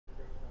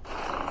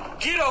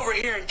get over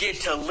here and get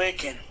to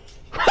licking.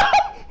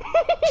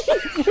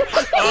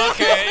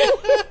 Okay.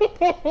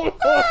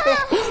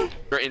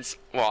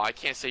 Well, I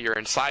can't say you're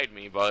inside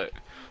me, but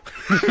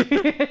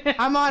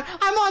I'm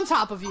on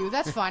top of you.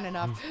 That's fine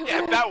enough.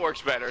 yeah, that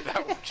works better.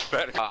 That works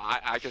better.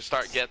 I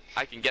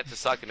can get to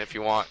sucking if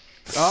you want.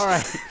 All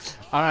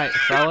right,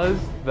 fellas,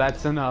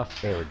 that's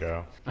enough. There we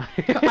go.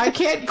 I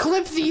can't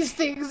clip these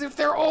things if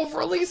they're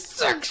overly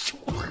sexual.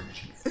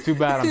 Too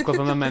bad, I'm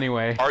clipping them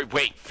anyway. Alright,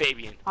 wait,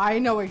 Fabian. I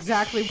know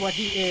exactly what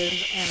he is.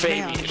 And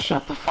Fabian, man.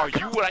 Shut the fuck are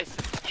you what I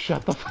think?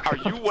 Shut the fuck Are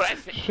you what I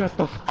think? Shut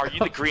the fuck Are you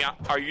the green?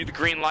 Are you the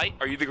green light?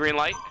 Are you the green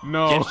light?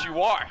 No. Yes,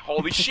 you are.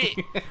 Holy shit!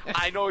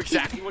 I know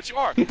exactly what you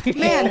are.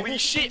 Man. Holy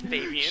shit,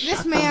 Fabian.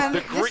 This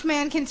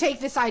man can take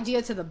this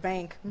idea to the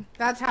bank.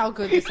 That's how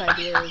good this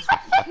idea is.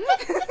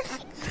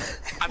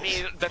 I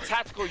mean, the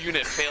tactical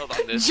unit failed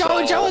on this.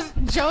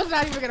 Joe's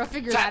not even gonna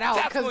figure that out.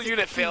 Tactical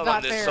unit failed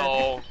on this,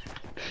 so.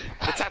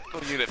 The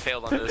tactical unit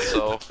failed on this,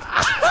 so.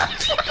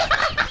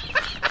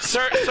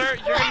 Sir,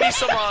 you're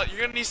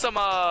gonna need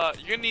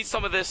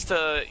some of this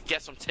to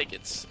get some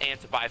tickets and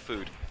to buy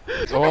food.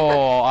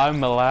 Oh, I'm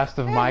the last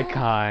of my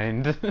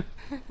kind.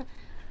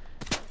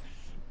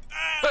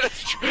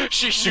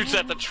 She shoots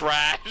at the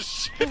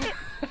trash.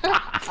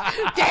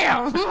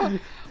 Damn!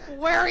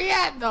 Where are you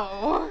at,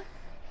 though?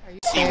 Are you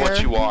See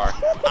what you are.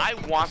 I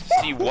want to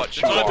see what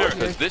you are,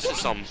 because this is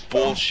some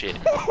bullshit.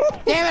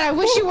 Damn it, I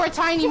wish you were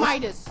Tiny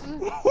Midas. I'm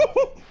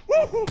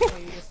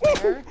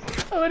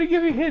gonna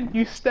give you a hint.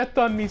 You stepped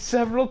on me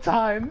several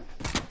times.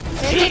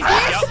 Yep,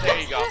 there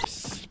you go.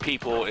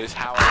 People is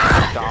how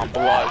I Dom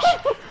blush.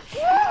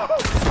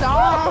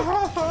 Stop!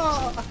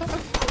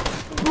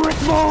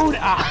 Brick mode!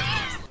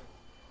 Ah!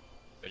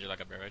 Did you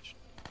like a marriage?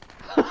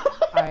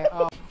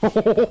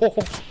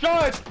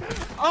 Shut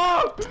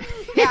up!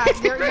 Yeah,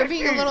 you're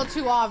being a little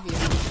too obvious.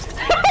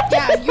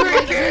 Yeah, you're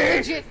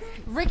legit.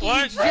 Ricky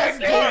just gave it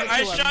to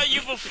I him. shot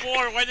you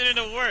before. Why didn't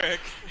it work?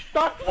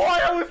 That's why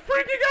I was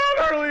freaking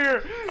out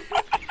earlier!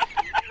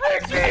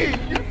 Ricky!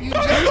 You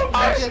just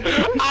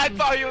I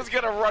thought he was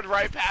gonna run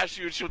right past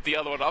you and shoot the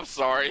other one. I'm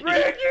sorry.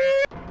 Ricky!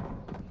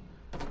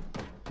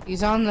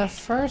 He's on the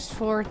first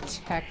floor,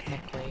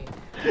 technically.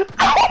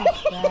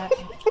 That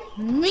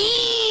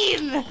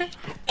mean!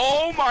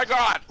 Oh my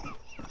god!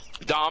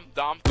 Dom,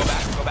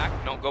 go back.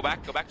 No, go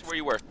back to where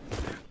you were.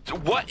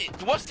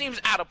 What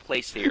seems out of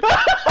place here?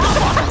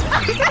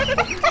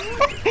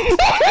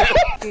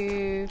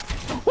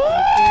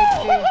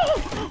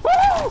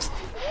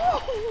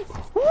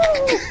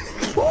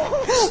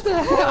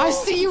 I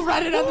see you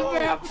running on the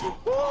map.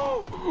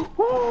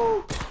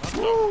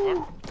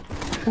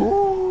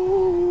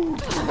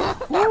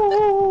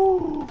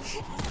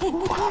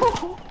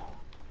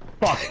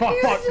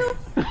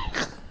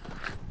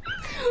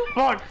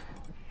 Fuck!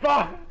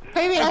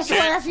 Baby, I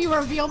swear if you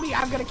reveal me,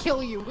 I'm gonna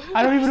kill you.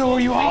 I don't even know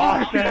where you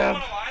are, Sam!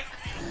 I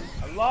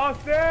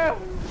Lost him!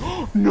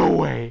 No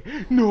way!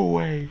 No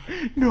way!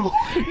 No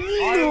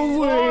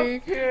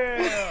way!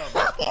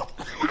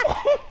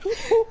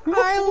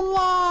 I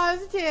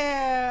lost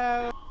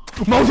him!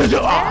 Moses!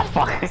 Ah,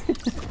 fuck!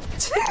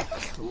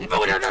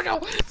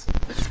 No!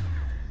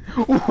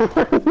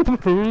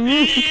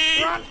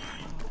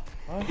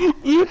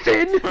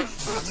 Ethan!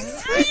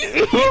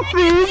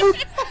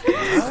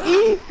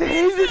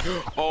 Ethan!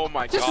 Oh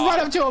my god. Just run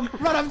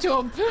up to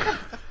him!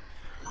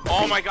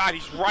 Oh my god,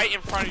 he's right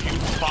in front of you,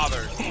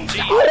 father.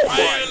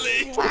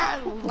 Really?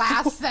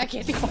 Last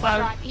second, he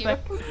got you.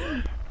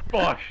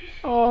 Fuck!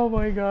 Oh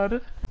my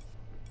god.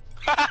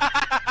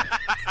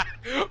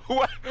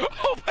 What?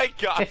 Oh my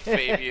god,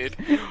 Fabian.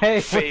 Hey,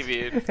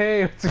 Fabian.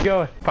 Hey, let's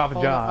go. Papa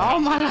John. Oh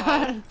my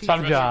god.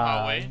 Papa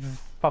John. John.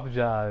 Papa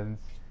John.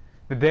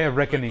 The day of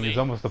reckoning is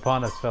almost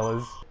upon us,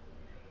 fellas.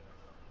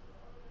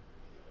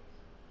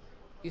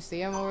 You see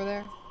him over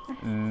there?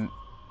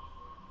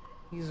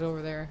 He's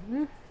over there.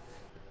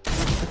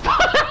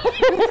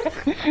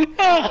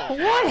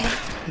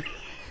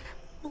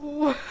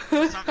 What?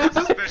 Something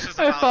suspicious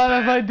I about thought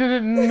that. if I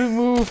didn't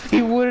move,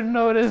 he wouldn't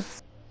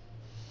notice.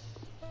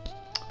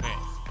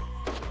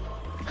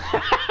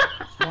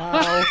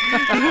 Wow.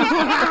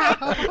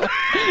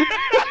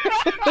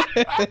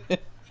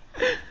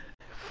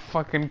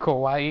 Fucking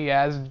kawaii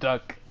ass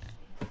duck.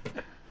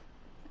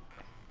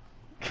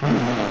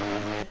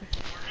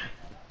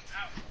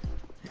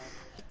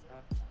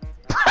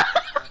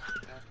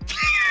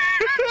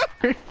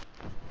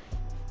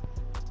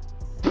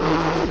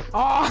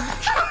 Oh,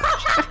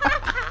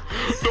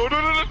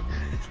 No.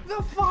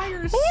 the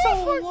fire is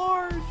so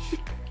large.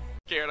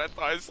 Scared, I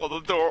thought I saw the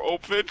door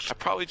open. I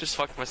probably just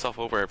fucked myself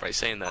over by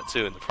saying that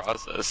too in the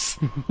process.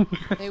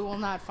 They will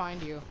not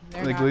find you.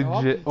 They're Like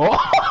not. legit. Oh.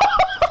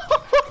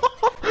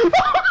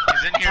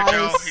 He's in here,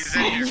 Joe. He's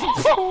in here.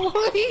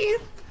 Please.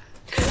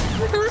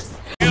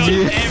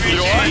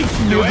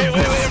 Wait,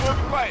 everyone,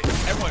 quiet.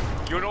 Everyone,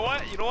 you know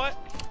what?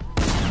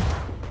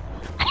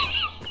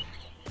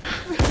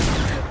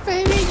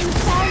 Baby, you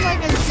sound like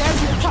a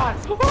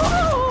debutante.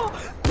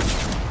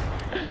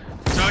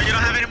 Joe, you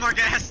don't have any more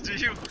gas, do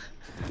you?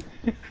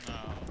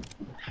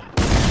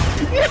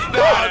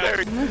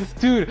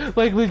 Dude,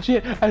 like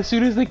legit, as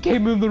soon as they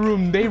came in the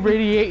room, they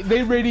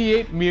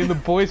radiate me and the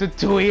boys at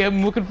 2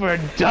 a.m. looking for a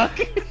duck.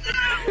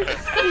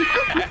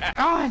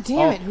 Oh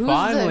damn it! Who's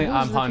finally, the,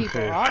 I'm who's the Hunter.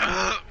 people?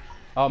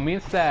 Oh, me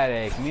and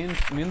Static, me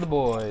and the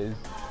boys.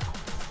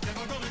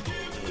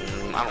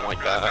 I don't like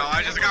No, that.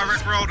 I just got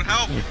rickrolled.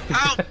 Help!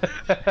 Help!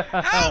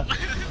 Help!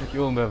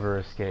 You'll never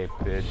escape,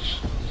 bitch.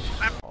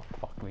 Oh,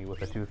 fuck me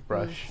with a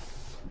toothbrush.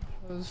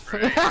 You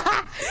fucked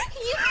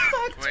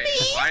Wait, me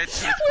why a with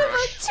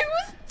toothbrush? a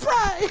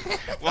toothbrush.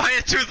 Why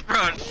a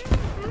toothbrush?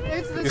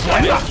 It's the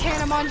same as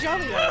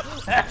Canamonjolio.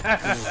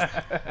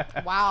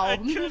 Wow.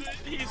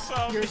 He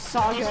saw me.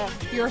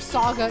 Your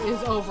saga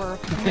is over.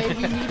 May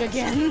we meet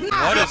again.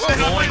 What is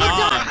going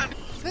on?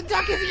 The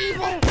duck is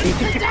evil.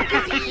 The duck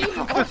is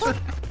evil.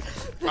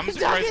 I'm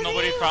surprised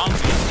nobody found me.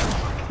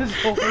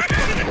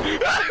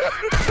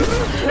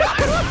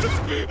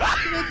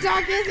 The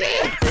duck is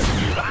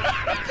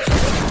evil.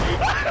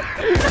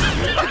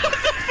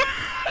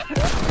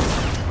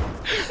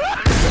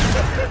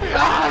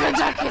 Oh, the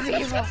duck is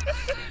evil.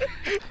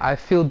 I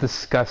feel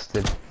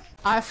disgusted.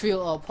 I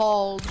feel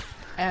appalled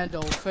and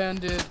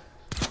offended,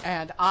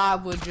 and I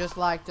would just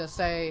like to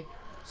say,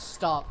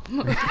 stop.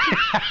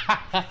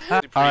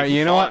 Alright,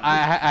 you know what?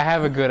 I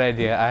have a good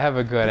idea.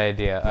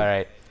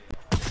 Alright.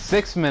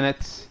 6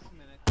 minutes.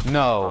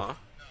 No.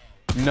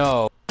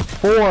 No.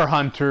 4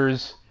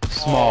 hunters.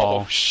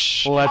 Small.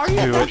 Let's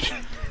do it.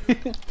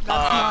 That's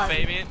not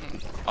Fabian.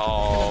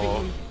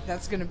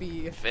 that's gonna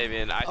be.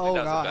 Fabian, I think Oh,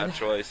 that's God. a bad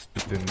choice.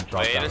 Didn't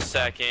drop Wait down. a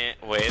second.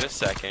 Wait a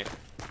second.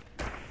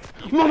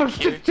 Mother Oh,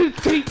 so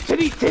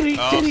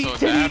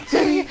that's...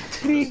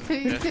 He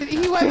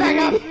went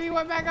back up. He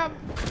went back up.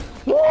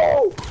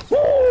 Woo!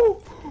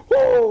 Woo!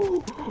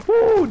 Woo!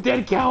 Woo!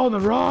 Dead cow on the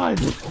run!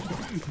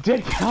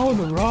 Dead cow on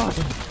the run!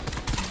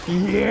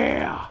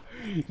 Yeah!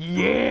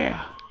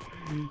 Yeah!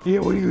 Yeah,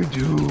 what do you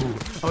do?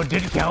 Oh,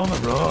 dead cow on the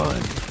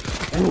run!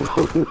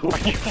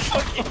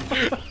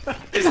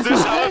 Is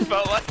this how it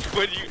felt like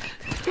when you...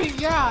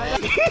 Yeah.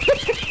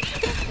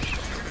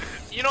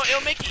 You know,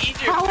 it'll make it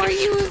easier. How are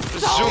you so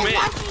Zoom in.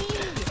 lucky?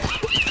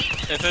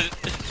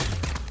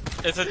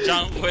 It's a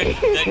John Wick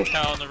dead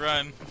cow on the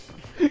run.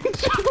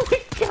 John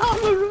Wick cow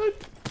on the run!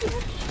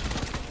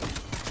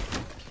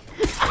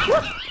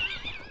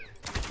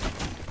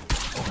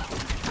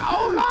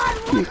 Oh God!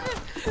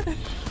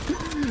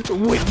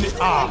 Witness.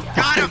 Ah,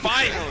 Got him!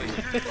 Finally!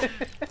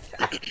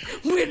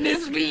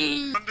 Witness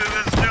me. Don't do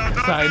this, Joe.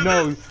 Don't I do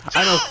know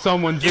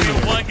someone's in Give me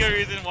there. one good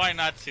reason why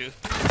not to.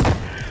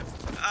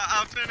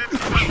 I'll turn it into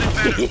something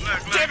better.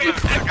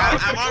 Look.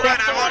 I'm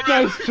alright.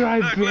 Nice try,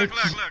 Look.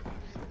 bitch.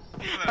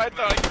 I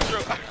thought I could throw...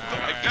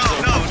 No.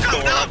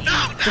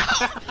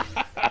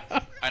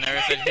 I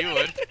never said he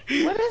would.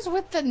 What is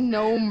with the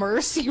no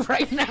mercy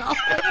right now?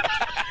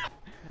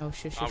 Oh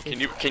shit!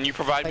 Can you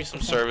provide me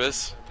some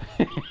service?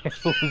 Who's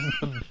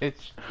the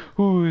bitch?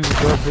 Who's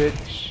the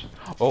bitch?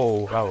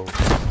 Oh.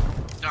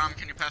 Dom,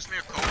 can you pass me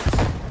a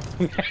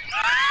coke?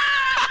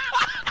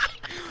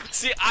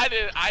 See, I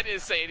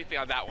didn't say anything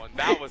on that one.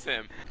 That was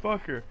him.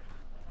 Fucker.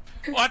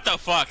 What the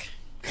fuck?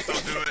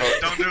 Don't do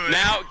it. Don't do it.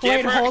 Now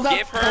Wait, give hold up,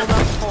 her.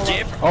 hold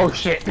up. Oh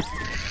shit.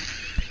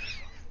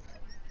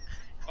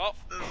 Oh,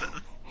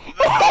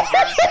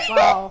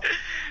 Wow.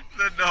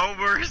 The no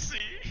mercy.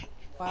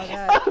 Wow,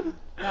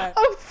 that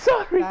I'm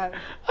sorry. that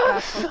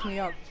fucked me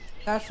up.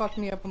 That fucked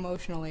me up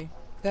emotionally.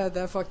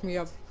 That fucked me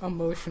up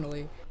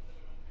emotionally.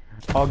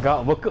 Oh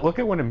god, look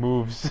at when it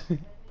moves.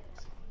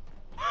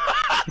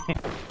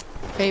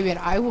 Fabian,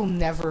 I will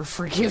never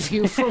forgive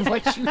you for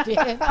what you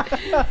did.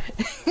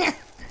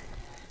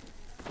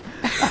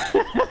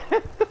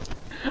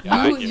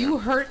 You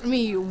hurt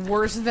me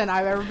worse than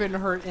I've ever been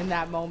hurt in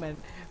that moment.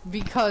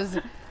 Because,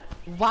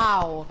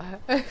 wow.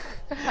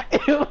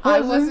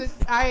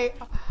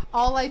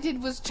 All I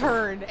did was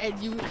turn, and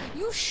you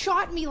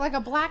shot me like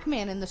a black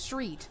man in the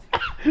street.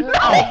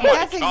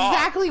 That's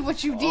exactly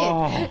what you did.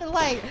 Oh.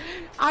 Like,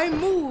 I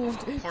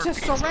moved to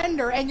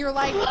surrender, and you're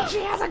like, she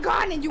has a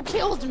gun, and you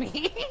killed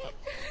me.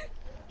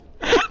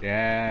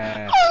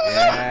 Yeah.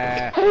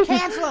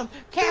 Cancel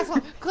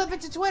him, clip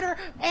it to Twitter,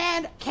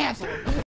 and cancel him.